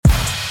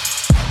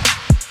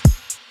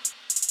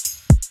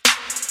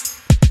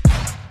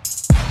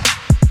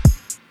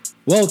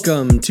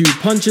Welcome to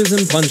Punches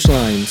and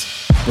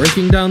Punchlines,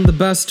 breaking down the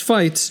best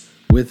fights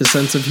with a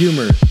sense of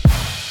humor.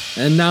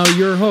 And now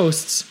your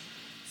hosts,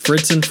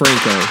 Fritz and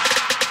Franco.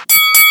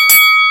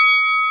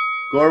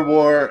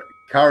 Gorwar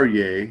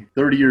Karyah,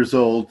 30 years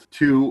old,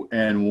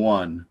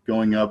 2-1,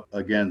 going up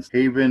against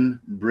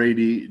Haven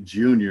Brady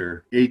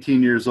Jr.,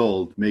 18 years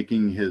old,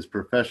 making his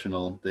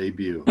professional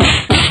debut.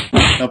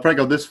 Now,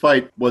 Franco, this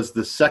fight was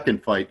the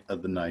second fight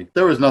of the night.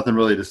 There was nothing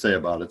really to say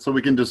about it, so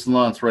we can just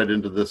launch right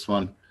into this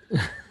one.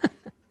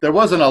 There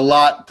wasn't a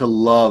lot to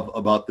love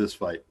about this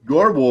fight.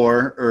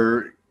 Gorwar,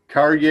 or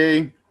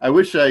Karyah, I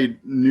wish I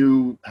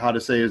knew how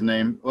to say his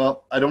name.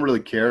 Well, I don't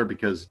really care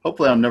because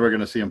hopefully I'm never going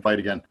to see him fight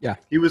again. Yeah.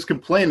 He was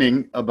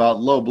complaining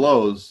about low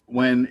blows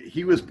when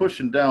he was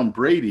pushing down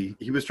Brady.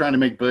 He was trying to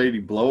make Brady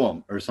blow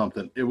him or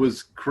something. It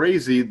was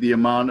crazy the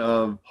amount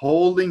of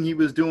holding he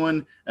was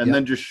doing and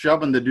then just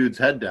shoving the dude's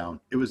head down.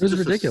 It was just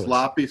ridiculous.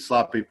 A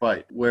sloppy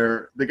fight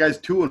where the guy's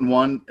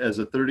 2-1 as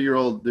a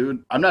 30-year-old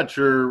dude. I'm not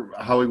sure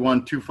how he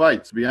won two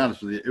fights, to be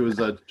honest with you. It was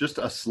just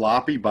a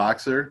sloppy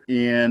boxer,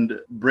 and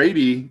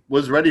Brady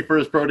was ready for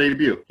his pro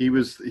debut. He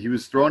was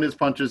throwing his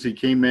punches. He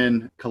came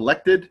in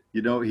collected.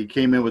 He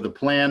came in with a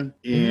plan.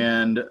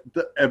 And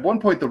at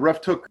one point, the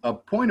ref took a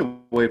point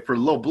away for a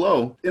low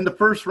blow. In the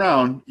first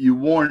round, you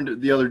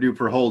warned the other dude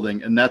for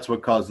holding, and that's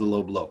what caused the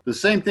low blow. The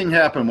same thing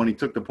happened when he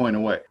took the point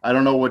away. I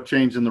don't know what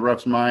changed in the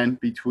ref's mind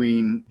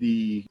between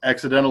the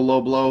accidental low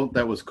blow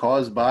that was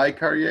caused by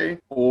Karyah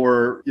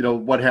or,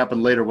 what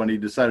happened later when he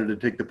decided to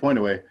take the point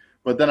away.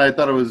 But then I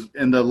thought it was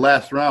in the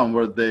last round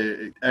where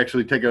they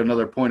actually take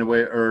another point away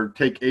or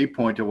take a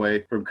point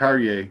away from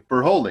Karyah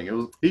for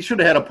holding. He should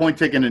have had a point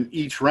taken in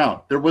each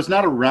round. There was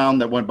not a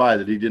round that went by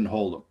that he didn't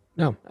hold him.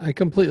 No, I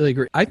completely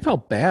agree. I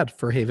felt bad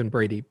for Haven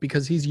Brady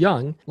because he's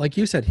young. Like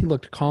you said, he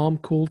looked calm,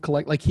 cool,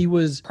 collect, like he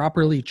was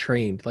properly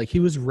trained, like he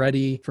was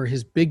ready for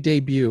his big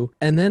debut.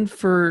 And then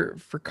for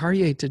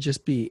Karyah to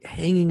just be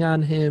hanging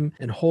on him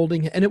and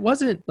holding him. And it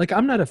wasn't like,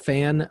 I'm not a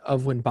fan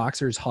of when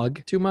boxers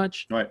hug too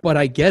much, right, but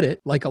I get it.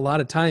 Like a lot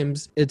of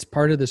times it's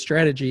part of the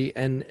strategy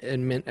and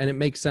it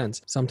makes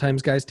sense.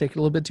 Sometimes guys take it a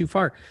little bit too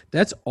far.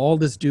 That's all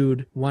this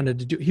dude wanted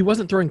to do. He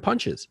wasn't throwing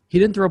punches. He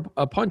didn't throw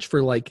a punch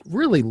for like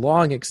really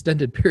long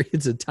extended periods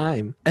of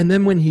time. And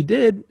then when he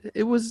did,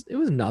 it was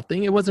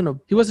nothing. He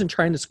wasn't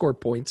trying to score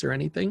points or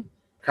anything.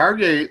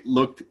 Karyah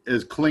looked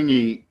as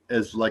clingy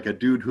as like a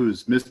dude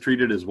who's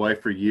mistreated his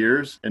wife for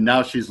years, and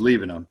now she's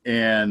leaving him.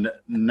 And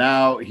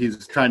now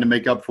he's trying to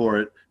make up for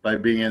it by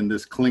being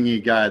this clingy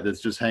guy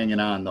that's just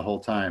hanging on the whole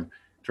time,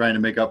 trying to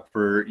make up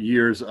for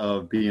years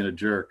of being a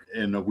jerk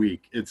in a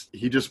week.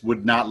 He just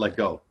would not let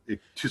go.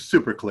 It's just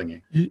super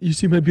clingy. You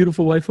see my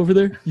beautiful wife over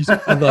there?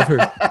 I love her.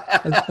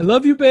 I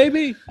love you,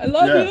 baby. I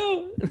love you.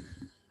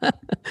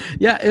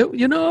 Yeah,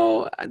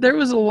 there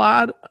was a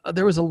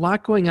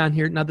lot going on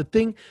here. Now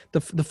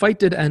the fight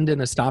did end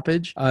in a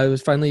stoppage. It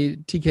was finally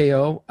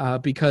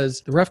TKO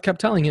because the ref kept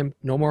telling him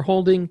no more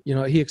holding.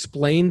 He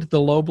explained the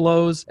low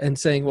blows and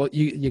saying, well,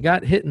 you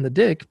got hit in the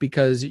dick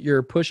because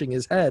you're pushing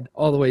his head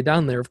all the way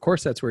down there. Of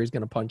course, that's where he's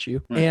going to punch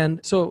you. Right. And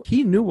so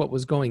he knew what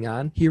was going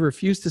on. He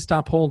refused to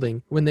stop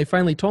holding. When they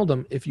finally told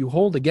him, if you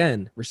hold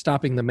again, we're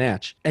stopping the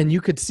match. And you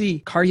could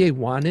see Karyah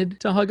wanted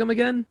to hug him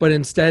again, but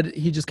instead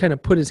he just kind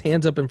of put his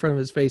hands up in front of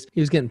his face. He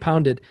was getting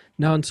pounded.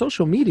 Now on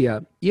social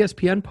media,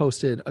 ESPN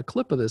posted a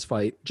clip of this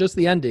fight, just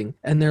the ending,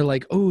 and they're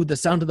like, "Oh, the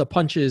sound of the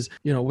punches,"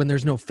 when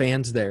there's no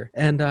fans there.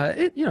 And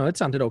it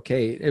sounded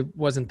okay. It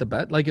wasn't the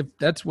best. Like if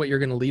that's what you're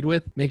going to lead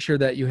with, make sure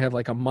that you have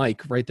like a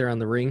mic right there on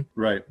the ring.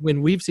 Right.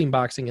 When we've seen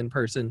boxing in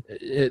person,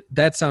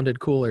 that sounded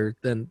cooler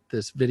than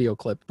this video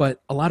clip.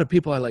 But a lot of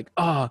people are like,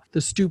 all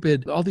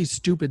these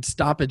stupid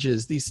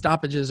stoppages. These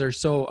stoppages are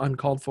so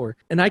uncalled for.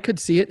 And I could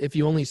see it if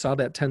you only saw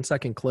that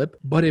 10-second clip.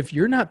 But if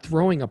you're not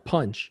throwing a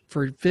punch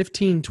for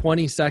 15,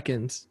 20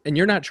 seconds and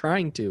you're not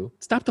trying to,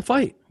 stop the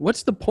fight.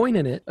 What's the point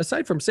in it?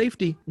 Aside from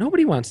safety,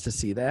 nobody wants to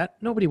see that.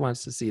 Nobody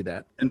wants to see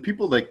that. And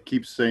people that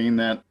keep saying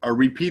that are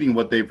repeating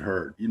what they've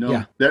heard.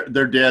 Yeah.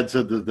 Their dad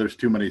said that there's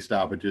too many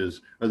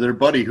stoppages, or their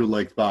buddy who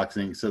likes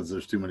boxing says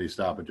there's too many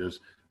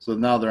stoppages. So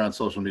now they're on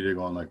social media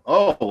going like,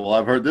 oh, well,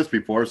 I've heard this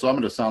before, so I'm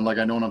going to sound like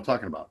I know what I'm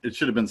talking about. It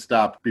should have been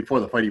stopped before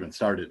the fight even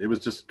started. It was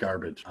just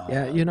garbage.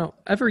 Yeah,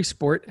 every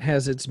sport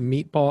has its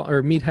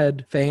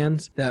meathead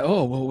fans that,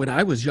 oh, well, when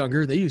I was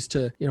younger, they used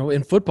to,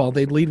 in football,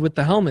 they'd lead with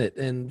the helmet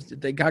and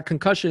they got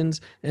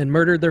concussions and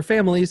murdered their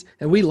families,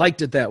 and we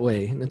liked it that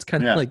way. And it's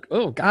kind of like,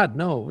 oh, God,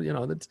 no,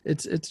 it's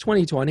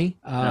 2020.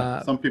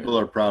 Some people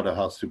are proud of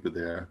how stupid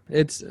they are.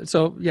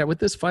 With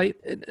this fight,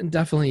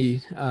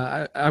 definitely,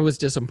 I was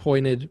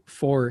disappointed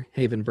for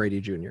Haven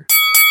Brady Jr.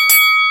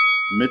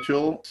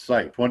 Mitchell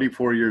Sipe,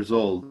 24 years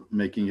old,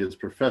 making his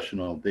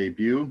professional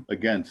debut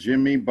against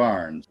Jimmy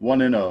Barnes,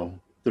 1-0,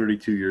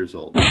 32 years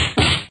old.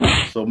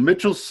 So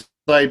Mitchell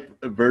Sipe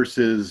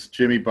versus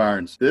Jimmy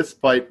Barnes. This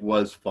fight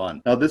was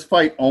fun. Now, this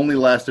fight only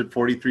lasted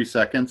 43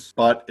 seconds,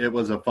 but it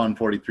was a fun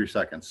 43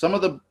 seconds. Some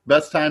of the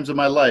best times of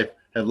my life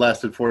have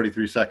lasted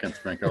 43 seconds,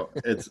 Franco.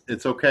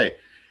 It's okay.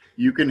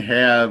 you can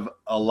have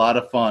a lot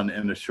of fun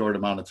in a short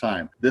amount of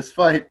time. This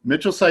fight,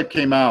 Mitchell Sipe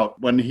came out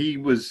when he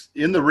was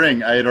in the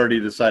ring. I had already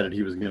decided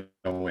he was going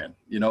to win.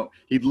 You know,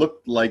 he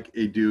looked like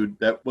a dude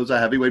that was a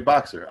heavyweight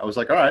boxer. I was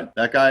like, all right,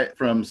 that guy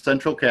from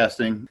Central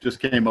Casting just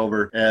came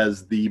over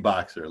as the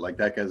boxer. Like,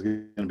 that guy's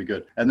going to be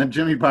good. And then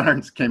Jimmy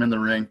Barnes came in the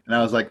ring, and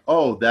I was like,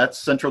 oh, that's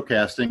Central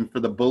Casting for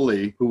the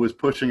bully who was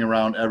pushing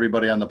around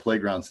everybody on the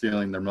playground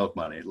stealing their milk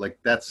money. Like,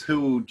 that's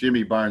who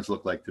Jimmy Barnes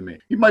looked like to me.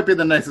 He might be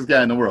the nicest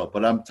guy in the world,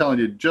 but I'm telling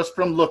you, just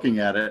from looking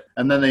at it,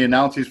 and then they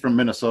announced he's from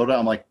Minnesota,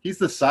 I'm like, he's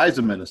the size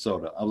of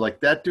Minnesota. I'm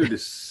like, that dude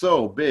is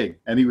so big.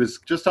 And he was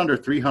just under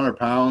 300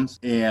 pounds,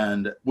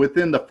 and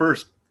within the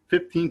first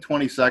 15,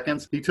 20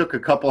 seconds, he took a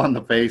couple on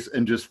the face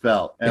and just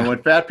fell. And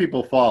when fat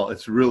people fall,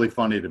 it's really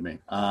funny to me.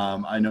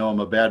 I know I'm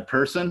a bad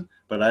person,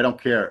 but I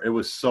don't care. It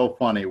was so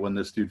funny when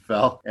this dude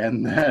fell.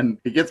 And then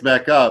he gets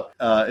back up.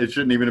 It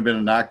shouldn't even have been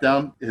a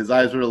knockdown. His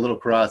eyes were a little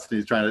crossed, and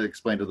he's trying to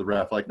explain to the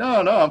ref, like,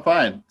 no, I'm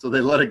fine. So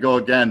they let it go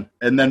again.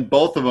 And then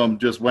both of them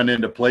just went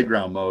into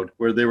playground mode,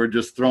 where they were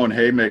just throwing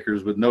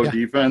haymakers with no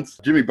defense.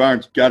 Jimmy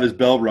Barnes got his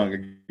bell rung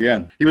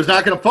again. He was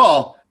not going to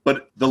fall,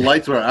 but the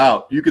lights were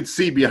out. You could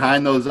see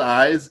behind those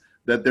eyes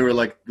that they were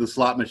like the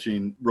slot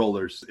machine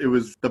rollers. It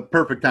was the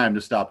perfect time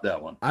to stop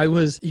that one. I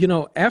was,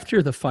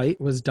 after the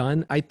fight was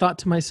done, I thought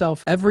to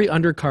myself, every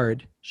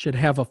undercard should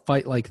have a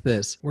fight like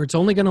this, where it's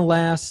only going to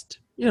last,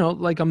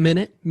 like a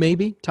minute,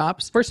 maybe,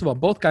 tops. First of all,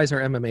 both guys are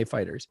MMA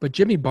fighters. But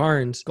Jimmy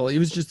Barnes, he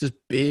was just this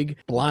big,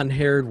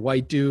 blonde-haired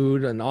white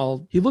dude, and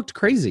he looked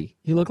crazy.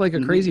 He looked like a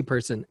crazy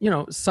person.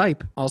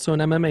 Sipe, also an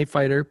MMA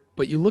fighter,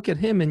 but you look at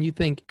him and you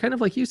think, kind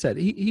of like you said,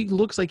 he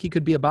looks like he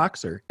could be a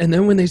boxer. And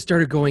then when they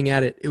started going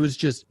at it, it was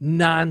just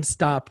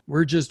nonstop.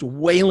 We're just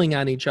wailing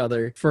on each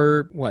other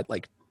for,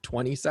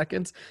 20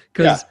 seconds?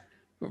 Because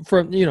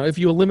from, if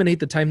you eliminate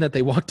the time that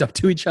they walked up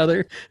to each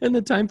other and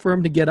the time for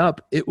him to get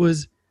up, it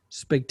was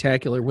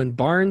spectacular. When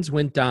Barnes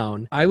went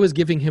down, I was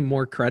giving him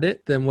more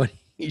credit than what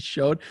he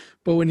showed.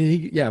 But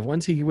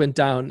once he went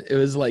down, it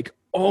was like,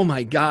 oh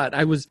my God,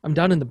 I'm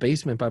down in the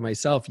basement by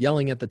myself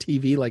yelling at the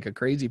TV like a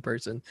crazy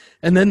person.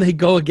 And then they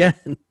go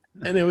again.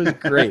 And it was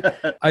great.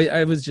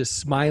 I was just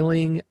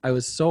smiling. I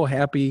was so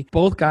happy.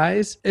 Both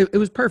guys, it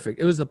was perfect.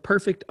 It was the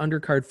perfect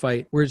undercard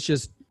fight where it's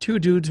just two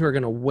dudes who are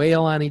going to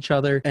wail on each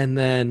other and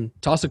then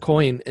toss a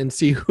coin and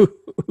see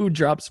who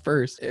drops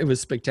first. It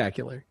was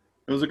spectacular.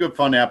 It was a good,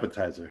 fun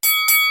appetizer.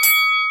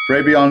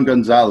 Frevian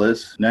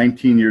Gonzalez,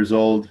 19 years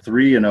old,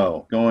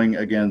 3-0, going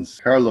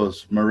against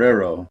Carlos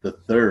Marrero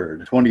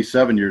III,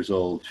 27 years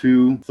old,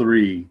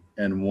 2-3-1.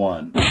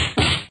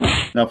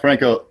 Now,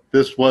 Franco,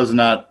 this was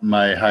not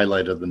my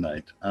highlight of the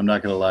night. I'm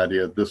not going to lie to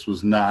you. This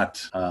was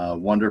not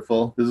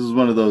wonderful. This is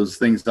one of those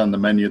things on the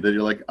menu that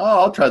you're like, oh,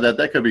 I'll try that.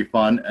 That could be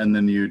fun. And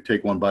then you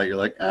take one bite. You're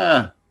like,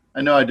 I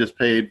know I just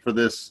paid for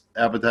this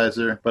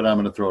appetizer, but I'm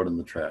going to throw it in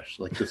the trash.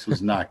 Like, this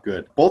was not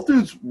good. Both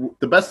dudes,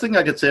 the best thing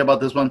I could say about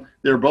this one,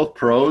 they were both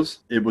pros.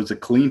 It was a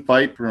clean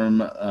fight from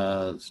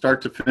start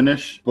to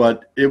finish,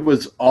 but it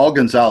was all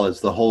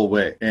Gonzalez the whole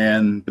way.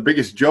 And the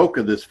biggest joke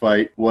of this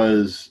fight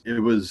was it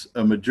was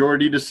a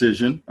majority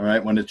decision, all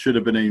right, when it should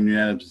have been a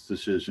unanimous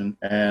decision.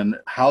 And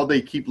how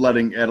they keep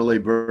letting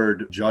Adelaide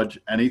Bird judge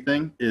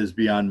anything is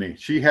beyond me.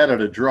 She had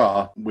it a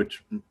draw,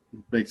 which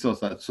makes no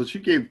sense. So she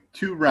gave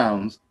 2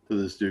 rounds to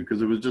this dude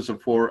because it was just a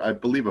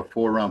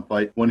 4-round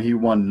fight when he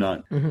won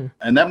none. Mm-hmm.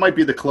 And that might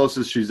be the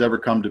closest she's ever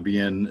come to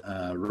being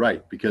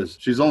right, because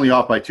she's only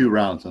off by 2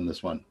 rounds on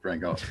this one,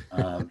 Franco.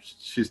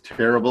 She's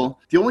terrible.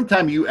 The only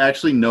time you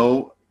actually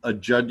know a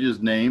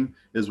judge's name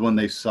is when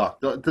they suck.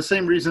 The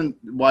same reason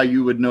why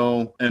you would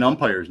know an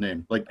umpire's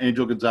name, like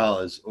Angel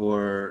Gonzalez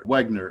or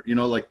Wagner.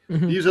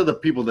 These are the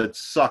people that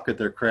suck at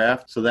their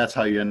craft, so that's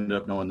how you end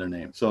up knowing their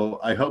name. So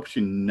I hope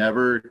she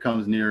never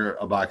comes near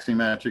a boxing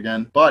match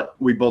again, but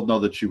we both know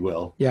that she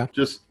will. Yeah.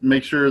 Just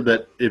make sure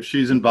that if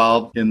she's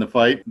involved in the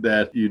fight,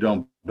 that you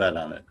don't bet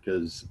on it,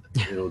 because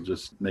it'll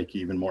just make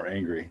you even more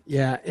angry.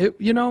 Yeah,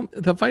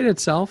 the fight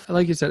itself,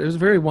 like you said, it was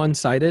very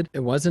one-sided. It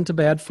wasn't a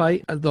bad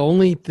fight. The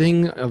only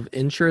thing of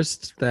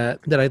interest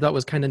that I thought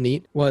was kind of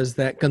neat was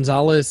that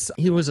Gonzalez,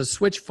 he was a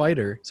switch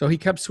fighter, so he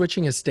kept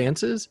switching his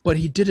stances, but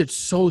he did it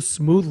so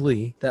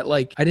smoothly that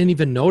I didn't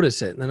even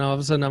notice it. And then all of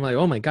a sudden I'm like,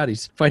 oh my God,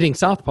 he's fighting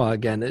southpaw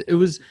again. It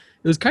was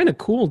kind of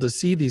cool to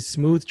see these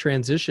smooth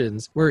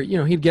transitions where,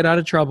 he'd get out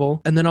of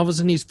trouble and then all of a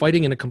sudden he's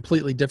fighting in a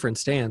completely different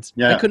stance.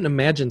 Yeah. I couldn't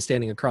imagine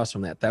standing across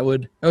from that. That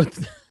would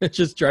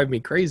just drive me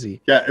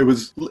crazy. Yeah,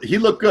 he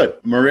looked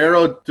good.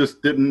 Marrero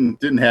just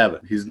didn't have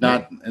it. He's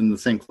not in the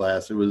same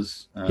class. It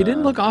was, he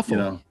didn't look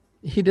awful.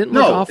 He didn't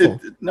look awful.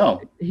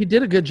 No. He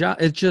did a good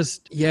job. It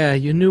just,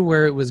 you knew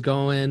where it was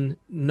going.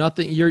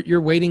 Nothing,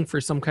 you're waiting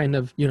for some kind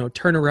of,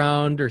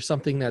 turnaround or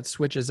something that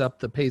switches up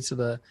the pace of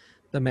the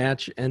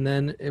match, and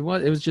then it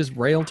was just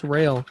rail to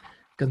rail.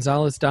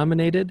 Gonzalez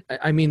dominated.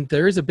 I mean,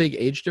 there is a big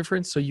age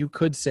difference, so you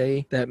could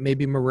say that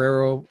maybe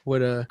Marrero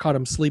would have caught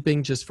him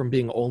sleeping just from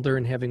being older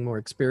and having more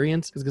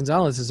experience, because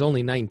Gonzalez is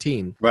only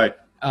 19. Right.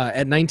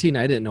 At 19,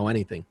 I didn't know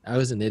anything. I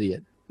was an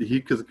idiot.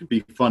 he could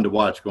be fun to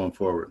watch going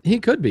forward. He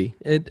could be.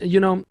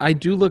 I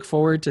do look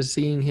forward to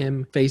seeing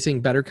him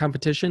facing better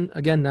competition.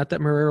 Again, not that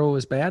Marrero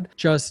was bad,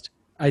 just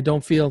I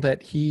don't feel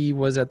that he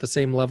was at the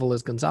same level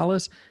as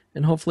Gonzalez,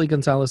 and hopefully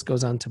Gonzalez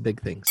goes on to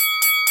big things.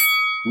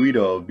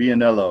 Guido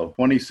Vianello,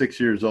 26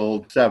 years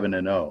old,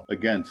 7-0,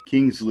 against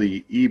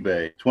Kingsley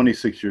Ibeh,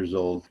 26 years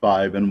old,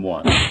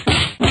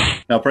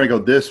 5-1. Now, Franco,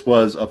 this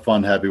was a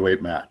fun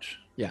heavyweight match.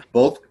 Yeah.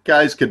 Both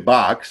guys could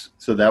box,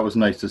 so that was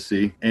nice to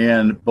see.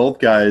 And both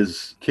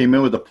guys came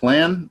in with a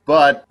plan,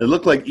 but it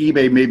looked like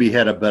Ibeh maybe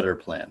had a better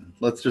plan.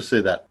 Let's just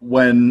say that.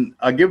 When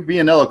I give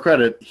Vianello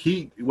credit,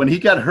 when he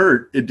got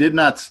hurt, it did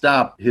not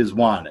stop his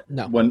want.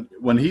 No.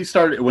 When he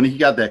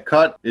got that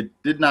cut, it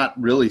did not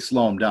really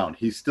slow him down.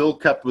 He still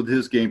kept with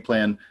his game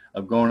plan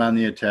of going on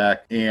the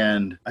attack.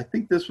 And I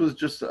think this was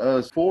just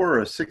a 4 or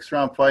a 6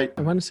 round fight.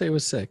 I want to say it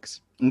was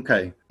 6.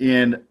 Okay.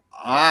 And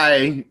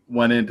I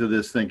went into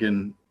this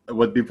thinking,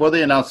 before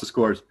they announced the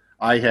scores,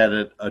 I had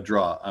a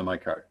draw on my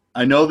card.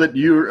 I know that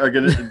you are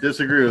going to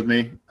disagree with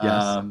me,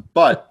 Yes.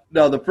 but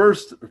no, the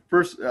first,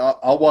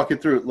 I'll walk you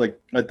through it.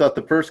 Like, I thought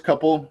the first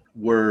couple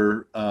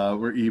were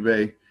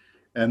Ibeh,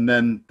 and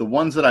then the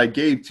ones that I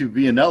gave to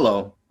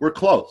Vianello were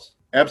close.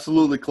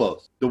 Absolutely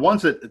close. The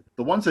ones that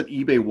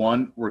Ibeh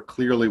won were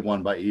clearly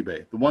won by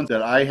Ibeh. The ones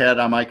that I had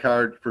on my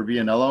card for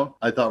Vianello,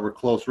 I thought were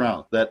close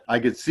rounds that I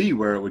could see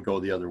where it would go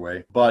the other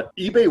way. But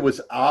Ibeh was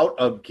out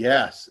of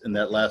gas in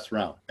that last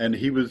round, and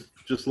he was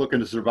just looking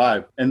to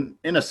survive. And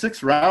in a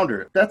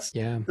 6-rounder, that's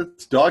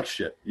dog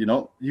shit.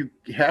 You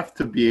have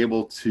to be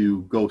able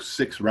to go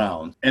 6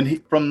 rounds.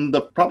 And from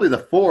probably the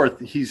 4th,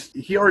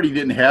 he already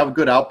didn't have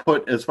good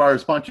output as far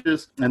as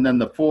punches, and then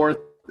the 4th,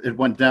 it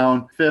went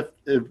down. 5th,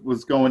 it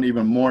was going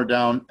even more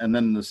down. And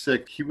then the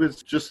 6th, he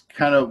was just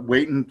kind of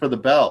waiting for the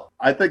bell.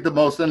 I think the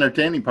most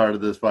entertaining part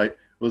of this fight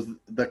was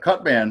the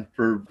cut man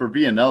for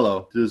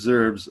Vianello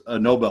deserves a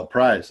Nobel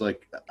Prize.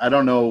 Like, I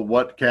don't know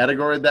what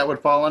category that would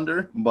fall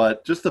under,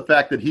 but just the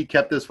fact that he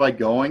kept this fight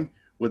going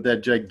with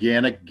that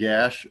gigantic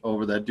gash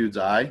over that dude's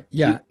eye.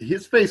 Yeah.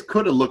 His face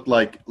could have looked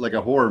like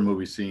a horror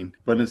movie scene,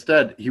 but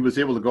instead he was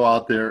able to go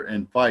out there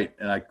and fight,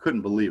 and I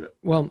couldn't believe it.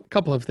 Well, a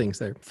couple of things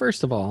there.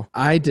 First of all,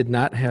 I did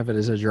not have it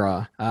as a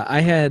draw. I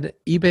had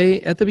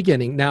Ibeh at the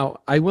beginning. Now,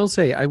 I will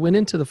say I went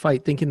into the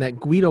fight thinking that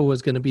Guido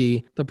was going to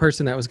be the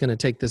person that was going to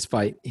take this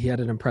fight. He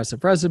had an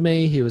impressive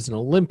resume. He was an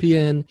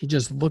Olympian. He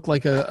just looked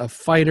like a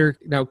fighter.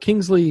 Now,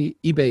 Kingsley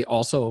Ibeh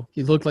also,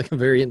 he looked like a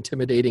very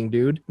intimidating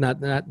dude.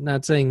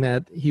 Not saying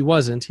that he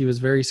wasn't. He was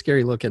very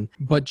scary looking,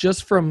 but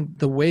just from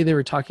the way they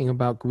were talking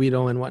about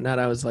Guido and whatnot,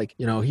 I was like,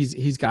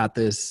 he's got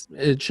this.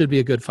 It should be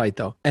a good fight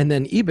though. And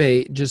then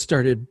Ibeh just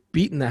started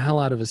beating the hell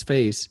out of his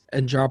face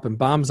and dropping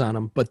bombs on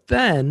him. But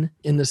then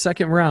in the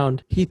second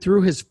round, he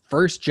threw his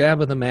first jab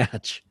of the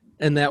match.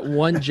 And that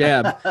one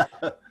jab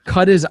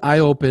cut his eye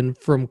open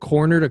from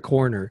corner to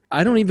corner.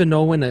 I don't even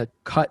know when a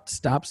cut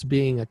stops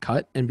being a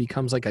cut and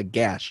becomes like a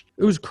gash.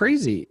 It was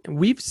crazy.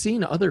 We've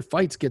seen other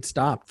fights get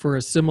stopped for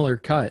a similar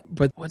cut,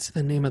 but what's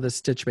the name of the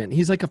Stitch Man?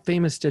 He's like a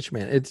famous Stitch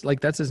Man. It's like,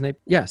 that's his name.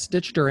 Yeah,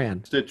 Stitch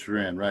Duran. Stitch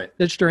Duran, right.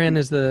 Stitch Duran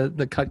is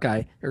the cut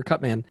guy or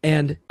cut man.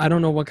 And I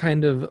don't know what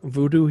kind of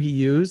voodoo he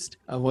used,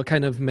 what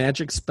kind of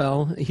magic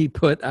spell he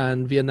put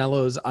on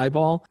Vianello's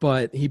eyeball,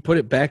 but he put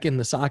it back in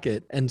the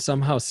socket and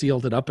somehow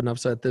sealed it up enough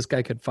so that this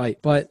guy could fight.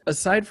 But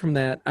aside from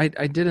that, I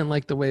didn't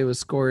like the way it was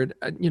scored.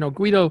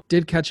 Guido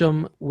did catch him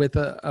with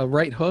a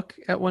right hook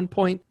at one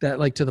point that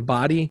like to the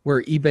body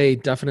where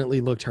Ibeh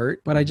definitely looked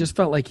hurt, but I just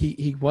felt like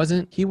he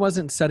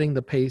wasn't setting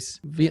the pace.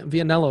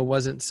 Vianello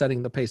wasn't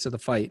setting the pace of the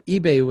fight.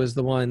 Ibeh was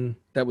the one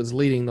that was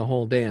leading the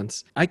whole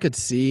dance. I could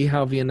see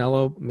how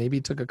Vianello maybe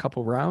took a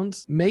couple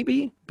rounds,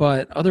 maybe,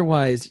 but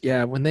otherwise,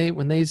 yeah, when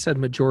they said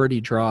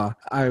majority draw,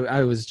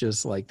 I was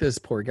just like, this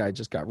poor guy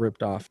just got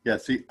ripped off. Yeah,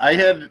 see, I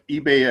had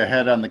Ibeh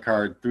ahead on the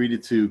card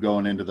 3-2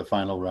 going into the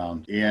final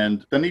round,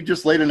 and then he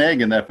just laid an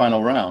egg in that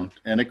final round,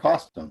 and it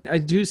cost him. I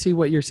do see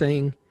what you're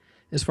saying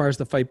as far as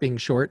the fight being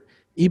short.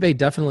 Ibeh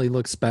definitely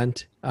looked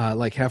spent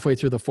like halfway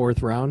through the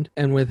 4th round.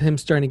 And with him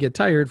starting to get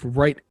tired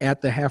right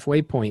at the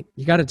halfway point,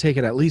 you got to take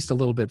it at least a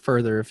little bit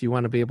further if you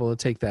want to be able to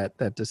take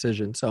that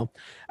decision. So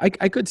I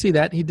could see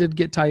that. He did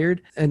get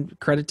tired, and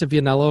credit to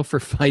Vianello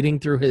for fighting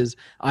through his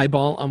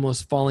eyeball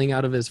almost falling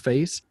out of his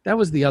face. That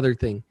was the other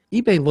thing.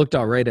 Ibeh looked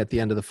all right at the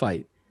end of the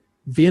fight.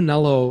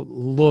 Vianello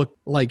looked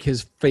like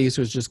his face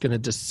was just going to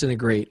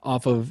disintegrate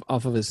off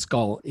of his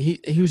skull.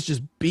 He was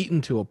just beaten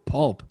to a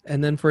pulp.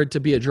 And then for it to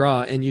be a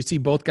draw, and you see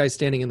both guys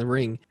standing in the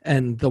ring,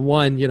 and the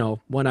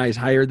one eye's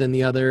higher than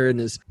the other, and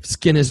his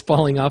skin is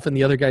falling off, and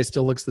the other guy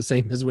still looks the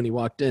same as when he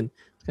walked in.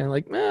 It's kind of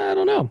like, I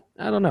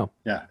don't know.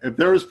 Yeah, if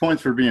there was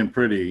points for being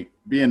pretty,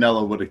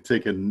 Vianello would have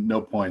taken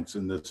no points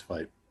in this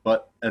fight.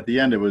 But at the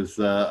end, it was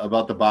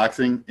about the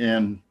boxing.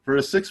 And for a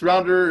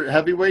 6-rounder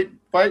heavyweight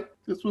fight,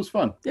 this was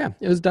fun. Yeah,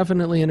 it was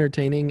definitely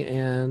entertaining.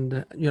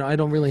 And, I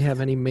don't really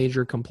have any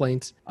major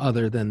complaints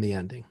other than the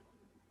ending.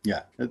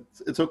 Yeah,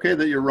 it's okay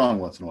that you're wrong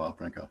once in a while,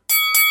 Franco.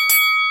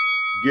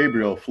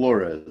 Gabriel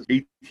Flores,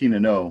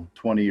 18-0,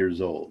 20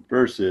 years old,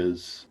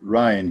 versus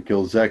Ryan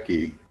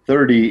Kilzecki,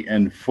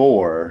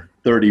 30-4,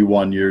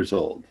 31 years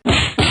old.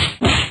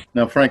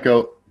 Now,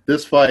 Franco,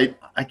 this fight,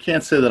 I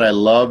can't say that I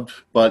loved,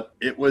 but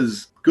it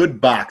was good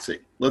boxing.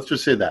 Let's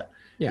just say that.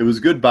 Yeah. It was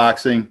good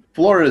boxing.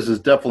 Flores is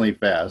definitely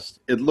fast.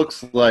 It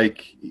looks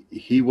like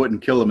he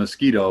wouldn't kill a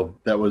mosquito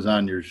that was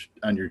on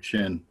your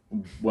chin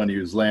when he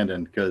was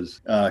landing,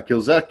 because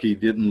Kylzecki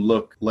didn't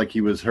look like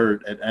he was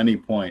hurt at any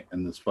point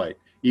in this fight,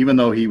 even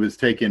though he was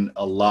taking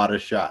a lot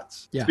of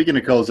shots. Yeah. Speaking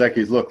of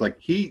Kylzecki's look, like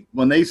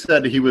when they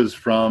said he was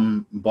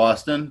from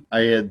Boston,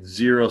 I had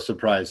zero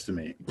surprise to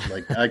me.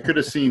 Like I could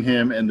have seen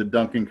him in the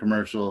Dunkin'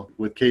 commercial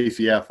with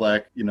Casey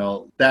Affleck. You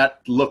know,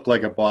 that looked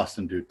like a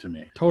Boston dude to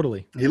me.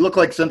 Totally. He looked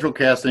like central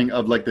casting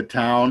of like the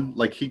town.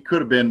 Like he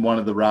could have been one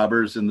of the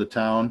robbers in the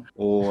town,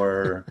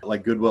 or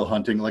like Good Will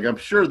Hunting. Like I'm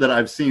sure that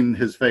I've seen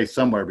his face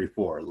somewhere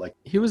before. Like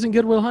he was in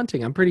Good Will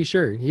Hunting. I'm pretty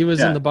sure he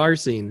was in the bar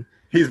scene.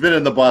 He's been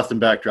in the Boston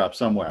backdrop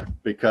somewhere,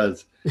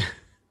 because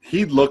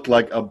he looked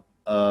like a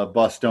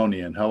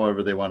Bostonian,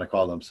 however they want to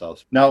call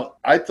themselves. Now,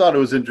 I thought it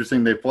was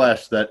interesting they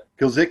flashed that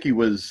Kylzecki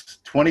was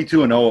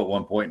 22-0 at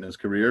one point in his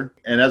career.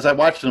 And as I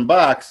watched him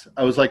box,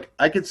 I was like,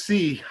 I could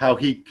see how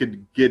he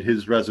could get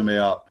his resume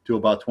up to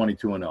about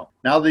 22-0.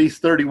 Now that he's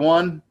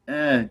 31,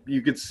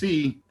 you could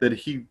see that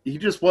he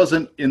just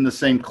wasn't in the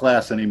same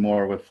class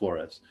anymore with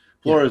Flores.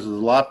 Flores was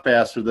a lot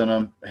faster than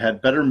him,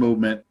 had better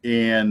movement,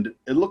 and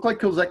it looked like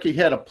Kylzecki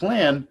had a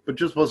plan, but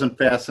just wasn't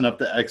fast enough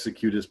to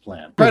execute his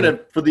plan.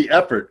 Credit for the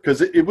effort,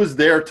 because it was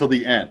there till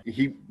the end.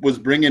 He was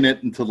bringing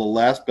it until the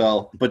last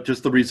bell, but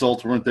just the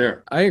results weren't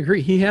there. I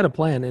agree. He had a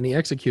plan, and he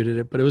executed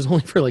it, but it was only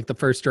for like the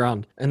first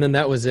round, and then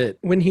that was it.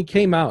 When he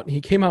came out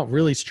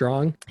really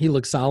strong. He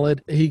looked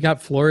solid. He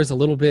got Flores a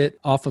little bit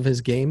off of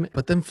his game,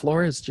 but then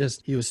Flores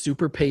he was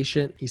super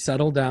patient. He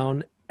settled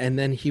down. And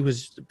then he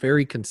was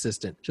very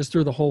consistent just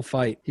through the whole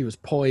fight. He was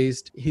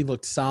poised. He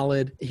looked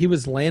solid. He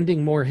was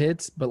landing more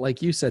hits, but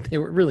like you said, they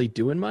weren't really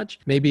doing much.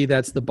 Maybe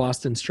that's the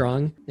Boston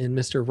Strong in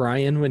Mr.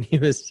 Ryan when he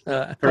was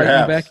fighting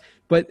back.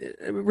 But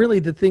really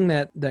the thing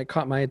that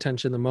caught my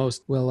attention the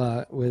most,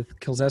 with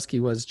Kylzecki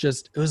was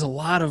just, it was a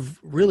lot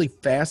of really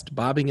fast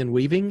bobbing and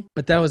weaving,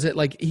 but that was it.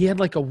 Like he had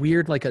like a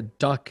weird, like a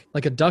duck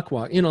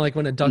walk, you know, like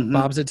when a duck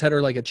bobs its head,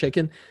 or like a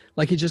chicken,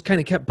 like he just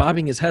kind of kept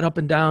bobbing his head up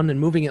and down and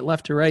moving it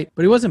left to right,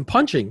 but he wasn't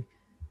punching.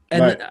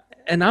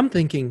 And I'm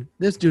thinking,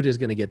 this dude is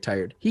going to get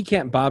tired. He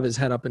can't bob his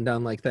head up and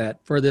down like that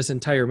for this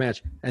entire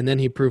match. And then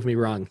he proved me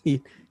wrong.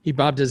 He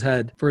bobbed his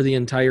head for the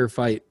entire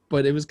fight.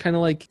 But it was kind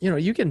of like, you know,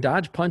 you can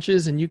dodge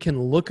punches and you can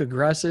look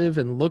aggressive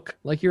and look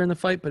like you're in the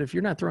fight. But if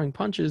you're not throwing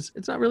punches,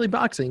 it's not really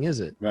boxing,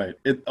 is it? Right.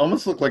 It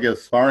almost looked like a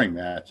sparring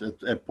match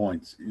at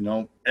points. You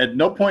know, at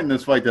no point in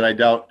this fight did I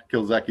doubt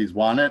Kylzecki's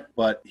won it,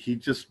 but he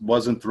just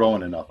wasn't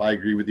throwing enough. I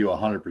agree with you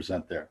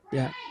 100% there.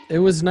 Yeah. It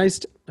was nice.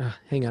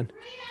 Hang on.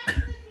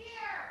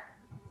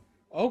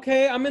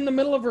 Okay, I'm in the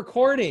middle of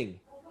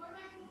recording.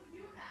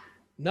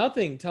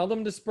 Nothing. Tell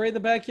them to spray the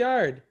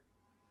backyard.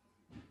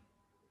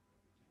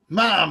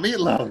 Mom,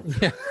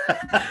 meatloaf.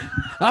 Yeah.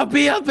 I'll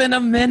be up in a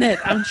minute.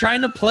 I'm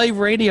trying to play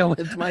radio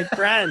with my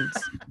friends.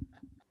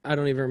 I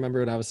don't even remember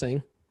what I was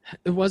saying.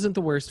 It wasn't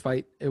the worst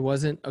fight. It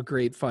wasn't a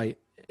great fight.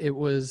 It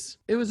was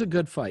a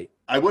good fight.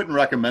 I wouldn't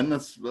recommend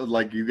this.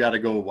 Like, you got to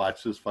go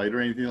watch this fight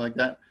or anything like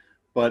that.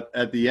 But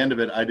at the end of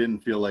it, I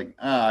didn't feel like,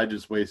 I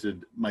just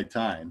wasted my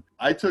time.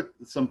 I took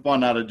some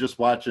fun out of just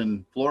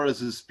watching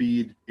Flores'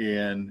 speed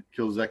and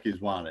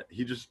Kylzecki's won it.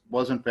 He just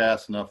wasn't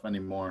fast enough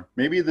anymore.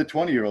 Maybe the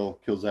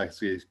 20-year-old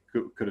Kylzecki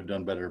could have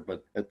done better,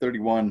 but at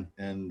 31,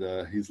 and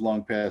he's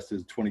long past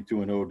his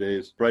 22-0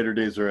 days. Brighter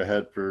days are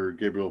ahead for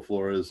Gabriel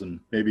Flores,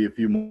 and maybe a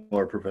few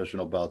more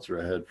professional bouts are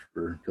ahead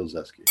for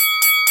Kylzecki.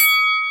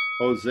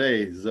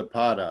 Jose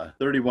Zepeda,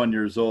 31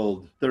 years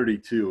old,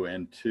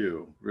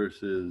 32-2,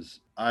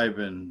 versus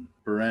Ivan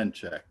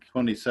Baranchyk,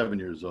 27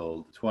 years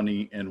old,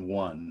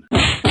 20-1.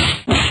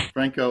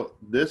 Franco,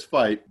 this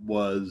fight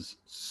was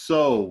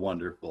so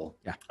wonderful.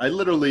 Yeah. I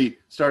literally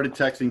started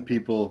texting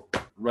people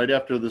right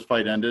after this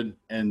fight ended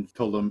and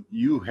told them,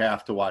 you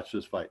have to watch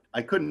this fight.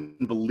 I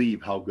couldn't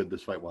believe how good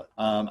this fight was.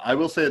 I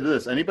will say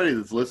this, anybody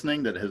that's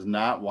listening that has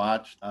not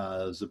watched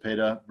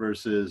Zepeda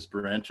versus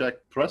Baranchyk,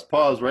 press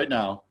pause right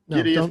now.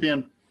 No, get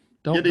ESPN.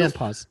 Don't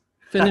pause.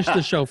 Finish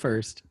the show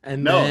first.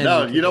 And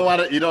no, you don't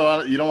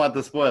want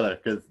the spoiler,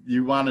 because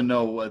you want to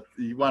know what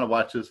you want to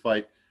watch this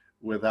fight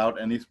without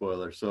any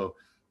spoilers. So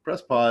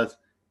press pause,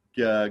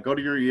 go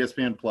to your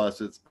ESPN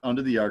Plus. It's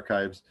under the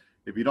archives.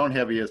 If you don't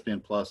have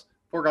ESPN Plus,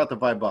 fork out the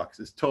 $5.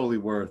 It's totally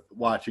worth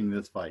watching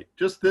this fight.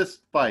 Just this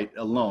fight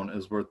alone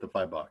is worth the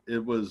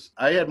 $5.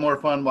 I had more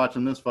fun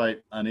watching this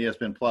fight on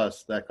ESPN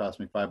Plus. That cost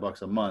me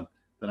 $5 a month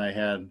than I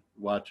had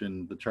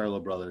watching the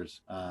Charlo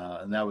brothers,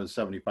 and that was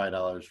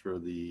 $75 for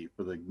the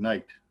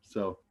night.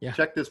 So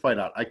Check this fight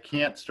out. I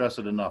can't stress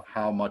it enough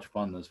how much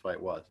fun this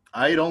fight was.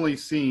 I had only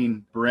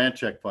seen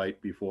Baranchyk fight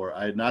before.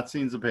 I had not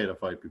seen Zepeda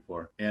fight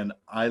before, and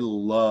I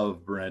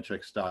love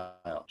Barancyk's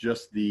style.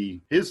 Just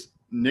his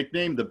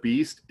nickname, the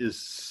Beast, is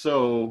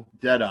so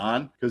dead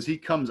on because he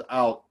comes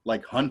out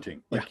like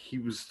hunting. Like he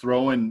was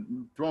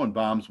throwing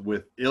bombs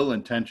with ill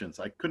intentions.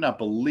 I could not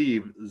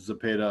believe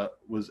Zepeda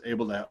was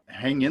able to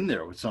hang in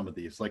there with some of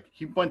these. Like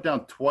he went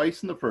down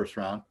twice in the first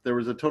round. There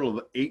was a total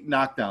of 8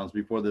 knockdowns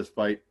before this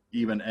fight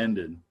even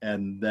ended.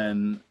 And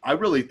then I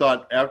really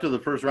thought after the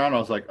first round, I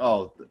was like,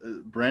 oh,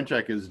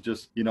 Baranchyk is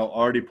just,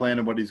 already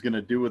planning what he's going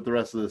to do with the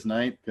rest of this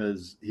night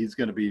because he's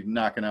going to be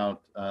knocking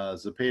out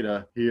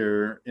Zepeda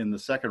here in the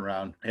second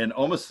round. And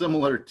almost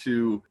similar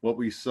to what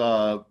we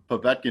saw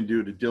Povetkin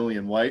do to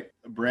Dillian White,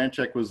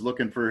 Baranchyk was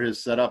looking for his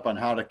setup on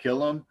how to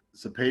kill him.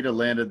 Zepeda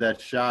landed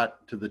that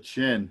shot to the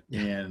chin,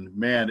 and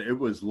man, it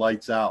was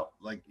lights out.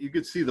 Like you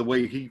could see the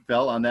way he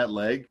fell on that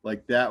leg.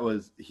 Like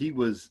he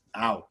was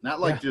out.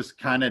 Not like just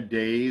kind of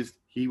dazed.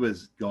 He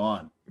was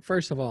gone.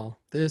 First of all,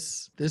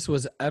 this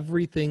was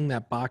everything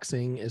that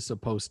boxing is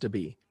supposed to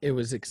be. It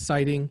was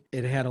exciting.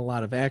 It had a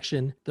lot of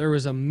action. There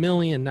was a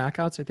million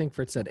knockouts. I think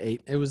Fritz said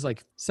 8. It was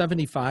like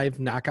 75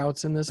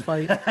 knockouts in this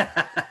fight.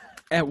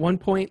 At one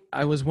point,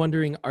 I was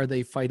wondering, are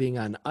they fighting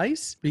on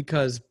ice?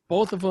 Because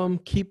both of them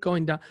keep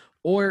going down.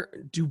 Or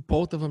do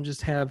both of them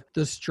just have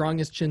the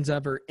strongest chins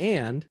ever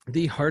and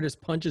the hardest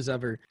punches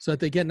ever so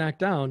that they get knocked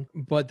down,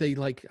 but they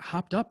like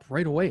hopped up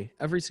right away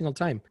every single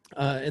time?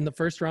 In the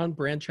first round,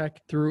 Baranchyk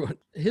threw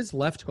his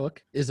left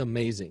hook is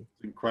amazing.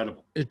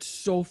 Incredible. It's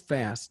so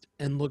fast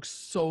and looks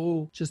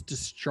so just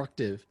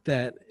destructive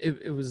that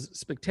it was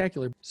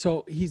spectacular.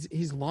 So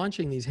he's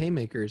launching these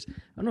haymakers. I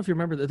don't know if you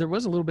remember that there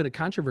was a little bit of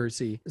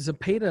controversy.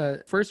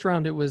 Zepeda, first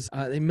round, it was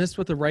they missed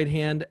with the right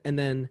hand and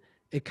then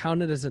it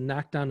counted as a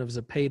knockdown of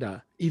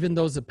Zepeda, even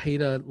though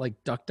Zepeda like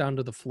ducked down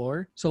to the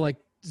floor. So like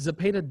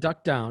Zepeda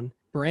ducked down,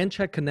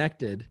 Baranchyk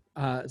connected,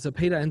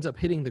 Zepeda ends up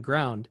hitting the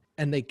ground,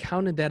 and they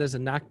counted that as a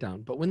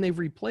knockdown. But when they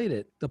replayed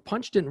it, the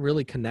punch didn't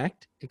really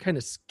connect. It kind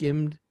of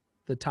skimmed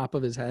the top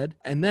of his head.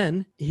 And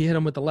then he hit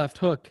him with the left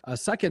hook a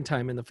second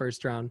time in the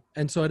first round.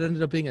 And so it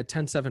ended up being a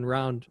 10-7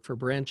 round for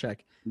Baranchyk.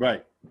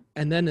 Right.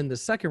 And then in the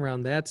second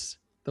round, that's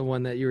the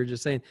one that you were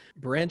just saying,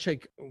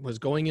 Baranchyk was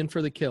going in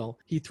for the kill.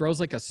 He throws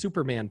like a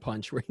Superman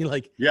punch where he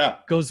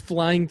goes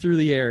flying through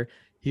the air.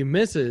 He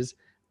misses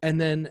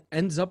and then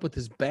ends up with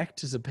his back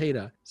to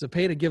Zepeda.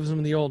 Zepeda gives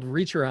him the old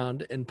reach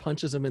around and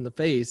punches him in the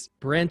face.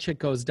 Baranchyk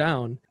goes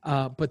down,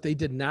 but they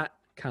did not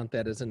count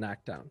that as a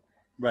knockdown.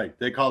 Right.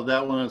 They called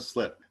that one a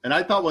slip. And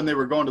I thought when they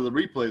were going to the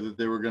replay that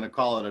they were going to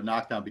call it a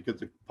knockdown because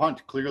the punch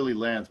clearly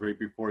lands right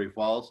before he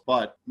falls.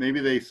 But maybe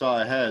they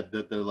saw ahead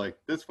that they're like,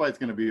 this fight's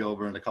going to be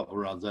over in a couple of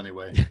rounds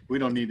anyway. We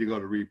don't need to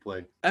go to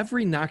replay.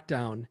 Every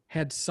knockdown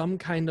had some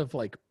kind of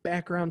like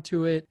background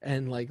to it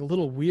and like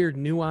little weird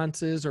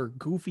nuances or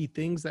goofy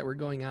things that were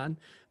going on.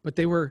 But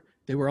they were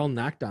all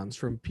knockdowns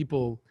from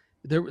people.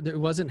 There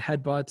wasn't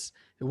headbutts.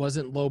 It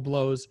wasn't low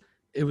blows.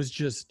 It was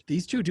just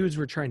these two dudes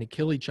were trying to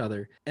kill each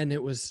other. And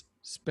it was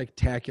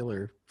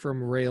spectacular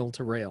from rail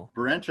to rail.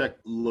 Baranchyk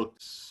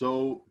looked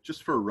so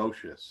just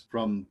ferocious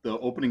from the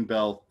opening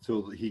bell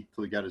till he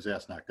got his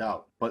ass knocked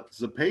out. But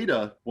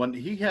Zepeda, when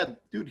he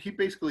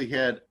basically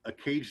had a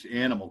caged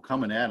animal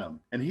coming at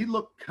him, and he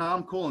looked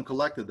calm, cool, and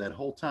collected that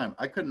whole time.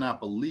 I could not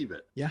believe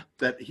it. Yeah.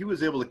 That he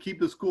was able to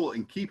keep his cool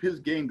and keep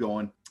his game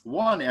going.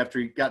 One, after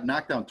he got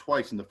knocked down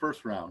twice in the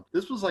first round.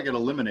 This was like an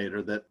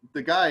eliminator that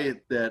the guy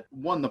that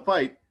won the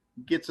fight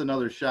gets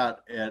another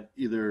shot at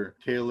either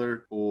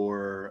Taylor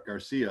or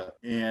Garcia.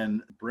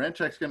 And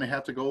Barancyk's going to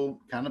have to go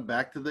kind of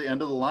back to the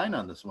end of the line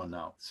on this one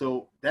now.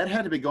 So that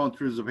had to be going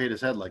through Zepeda's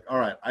head like, all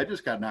right, I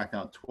just got knocked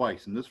out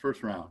twice in this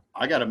first round.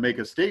 I got to make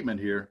a statement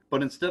here.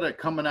 But instead of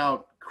coming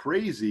out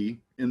crazy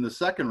in the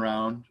second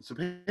round,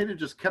 Zepeda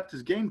just kept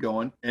his game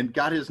going and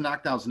got his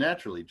knockdowns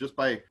naturally just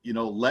by,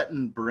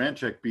 letting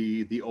Baranchyk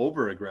be the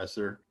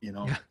over-aggressor.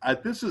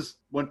 This is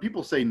when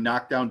people say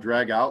knockdown,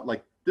 drag out,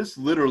 like, this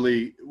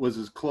literally was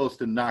as close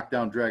to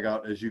knockdown, drag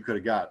out as you could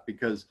have got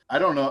because I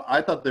don't know.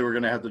 I thought they were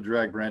going to have to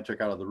drag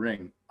Baranchyk out of the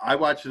ring. I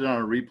watched it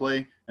on a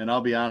replay, and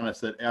I'll be honest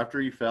that after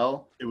he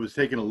fell, it was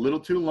taking a little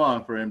too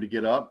long for him to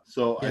get up.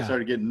 So I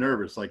started getting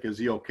nervous. Like, is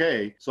he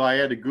okay? So I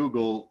had to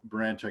Google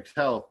Barancyk's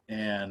health,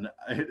 and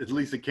at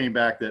least it came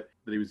back that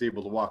he was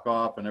able to walk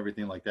off and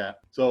everything like that.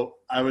 So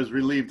I was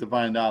relieved to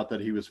find out that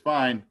he was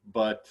fine,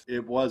 but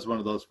it was one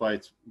of those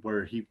fights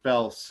where he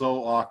fell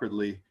so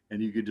awkwardly,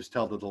 and you could just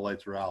tell that the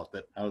lights were out,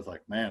 that I was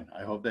like, man,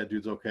 I hope that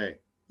dude's okay.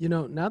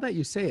 Now that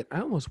you say it,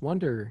 I almost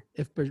wonder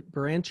if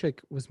Baranchyk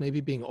was maybe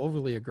being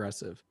overly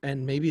aggressive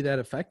and maybe that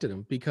affected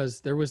him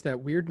because there was that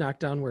weird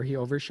knockdown where he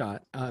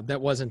overshot.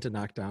 That wasn't a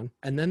knockdown.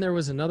 And then there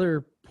was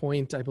another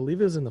point, I believe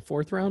it was in the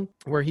fourth round,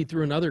 where he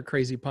threw another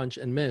crazy punch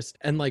and missed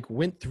and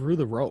went through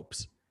the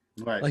ropes.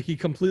 Right. Like he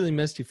completely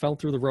missed. He fell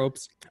through the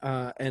ropes.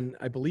 And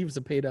I believe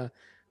Zepeda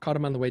caught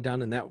him on the way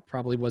down, and that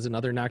probably was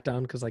another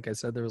knockdown because, like I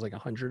said, there was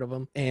 100 of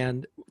them.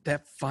 And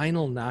that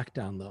final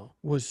knockdown, though,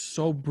 was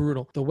so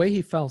brutal. The way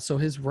he fell, so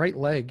his right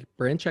leg,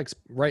 Barancyk's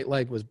right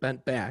leg was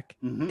bent back,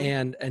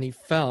 and he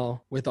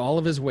fell with all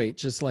of his weight,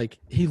 just like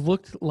he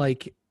looked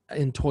like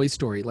in Toy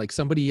Story, like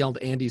somebody yelled,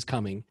 "Andy's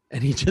coming,"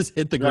 and he just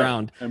hit the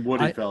ground. And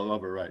Woody fell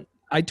over, right.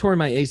 I tore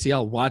my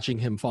ACL watching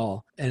him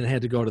fall and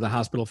had to go to the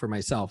hospital for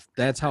myself.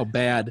 That's how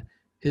bad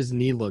his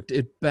knee looked.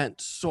 It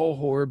bent so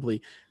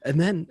horribly. And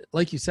then,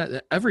 like you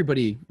said,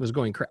 everybody was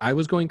going crazy. I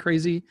was going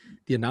crazy.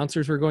 The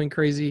announcers were going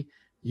crazy.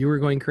 You were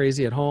going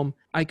crazy at home.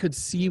 I could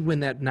see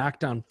when that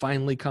knockdown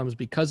finally comes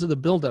because of the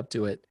buildup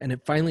to it, and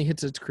it finally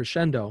hits its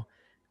crescendo.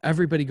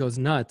 Everybody goes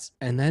nuts.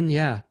 And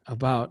then,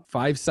 about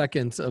 5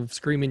 seconds of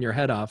screaming your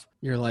head off,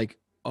 you're like,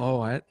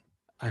 oh,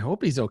 I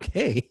hope he's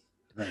okay.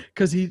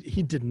 Because he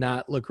did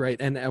not look right.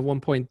 And at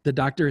one point, the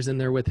doctor is in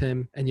there with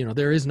him, and,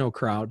 there is no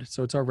crowd,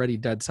 so it's already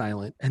dead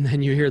silent. And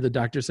then you hear the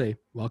doctor say,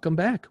 welcome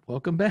back,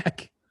 welcome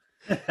back.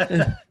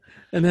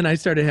 And then I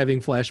started having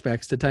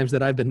flashbacks to times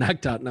that I've been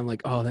knocked out, and I'm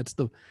like, oh, that's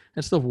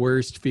the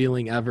worst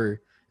feeling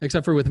ever.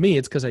 Except for with me,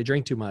 it's because I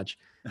drank too much.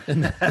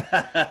 And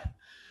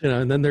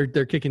and then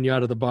they're kicking you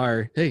out of the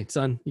bar. Hey,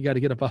 son, you got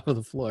to get up off of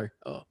the floor.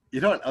 Oh.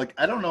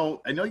 I don't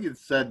know. I know you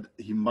said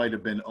he might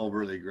have been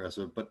overly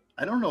aggressive, but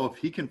I don't know if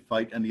he can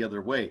fight any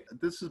other way.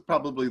 This is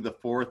probably the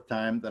 4th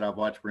time that I've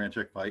watched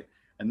Baranchyk fight,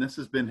 and this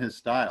has been his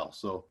style.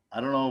 So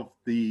I don't know if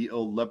the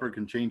old leopard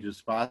can change his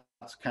spots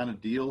kind of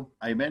deal.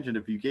 I imagine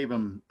if you gave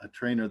him a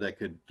trainer that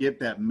could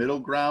get that middle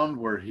ground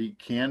where he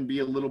can be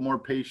a little more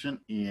patient,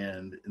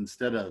 and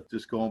instead of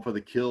just going for the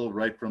kill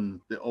right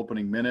from the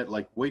opening minute,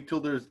 like wait till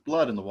there's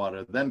blood in the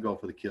water, then go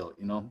for the kill,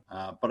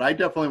 But I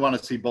definitely want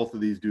to see both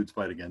of these dudes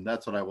fight again.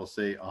 That's what I will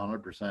say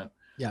 100%.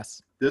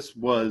 Yes. This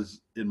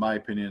was, in my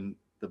opinion,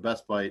 the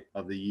best fight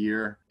of the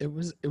year. It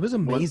was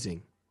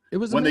amazing. It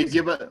was when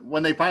amazing.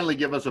 When they finally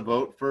give us a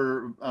vote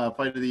for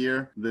fight of the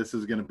year, this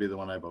is going to be the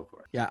one I vote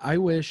for. Yeah, I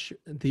wish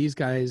these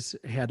guys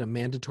had a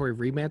mandatory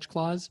rematch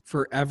clause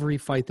for every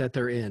fight that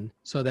they're in,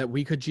 so that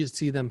we could just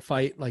see them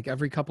fight like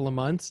every couple of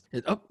months.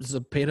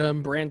 Zepeda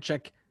and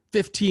Baranchyk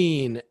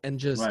 15, and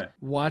just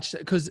watch that,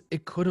 because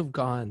it could have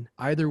gone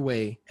either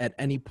way at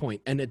any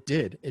point, and it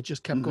did. It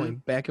just kept going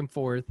back and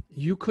forth.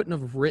 You couldn't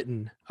have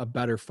written a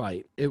better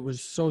fight. It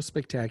was so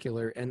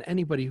spectacular, and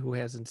anybody who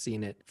hasn't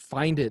seen it,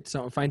 find it.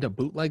 So find a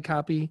bootleg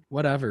copy,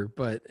 whatever,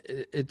 but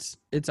it's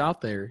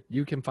out there.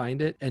 You can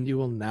find it, and you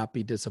will not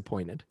be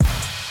disappointed.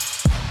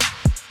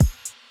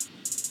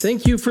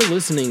 Thank you for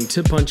listening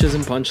to Punches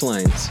and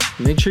Punchlines.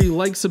 Make sure you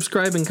like,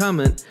 subscribe, and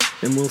comment,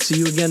 and we'll see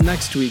you again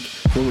next week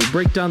when we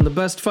break down the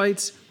best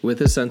fights with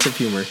a sense of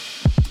humor.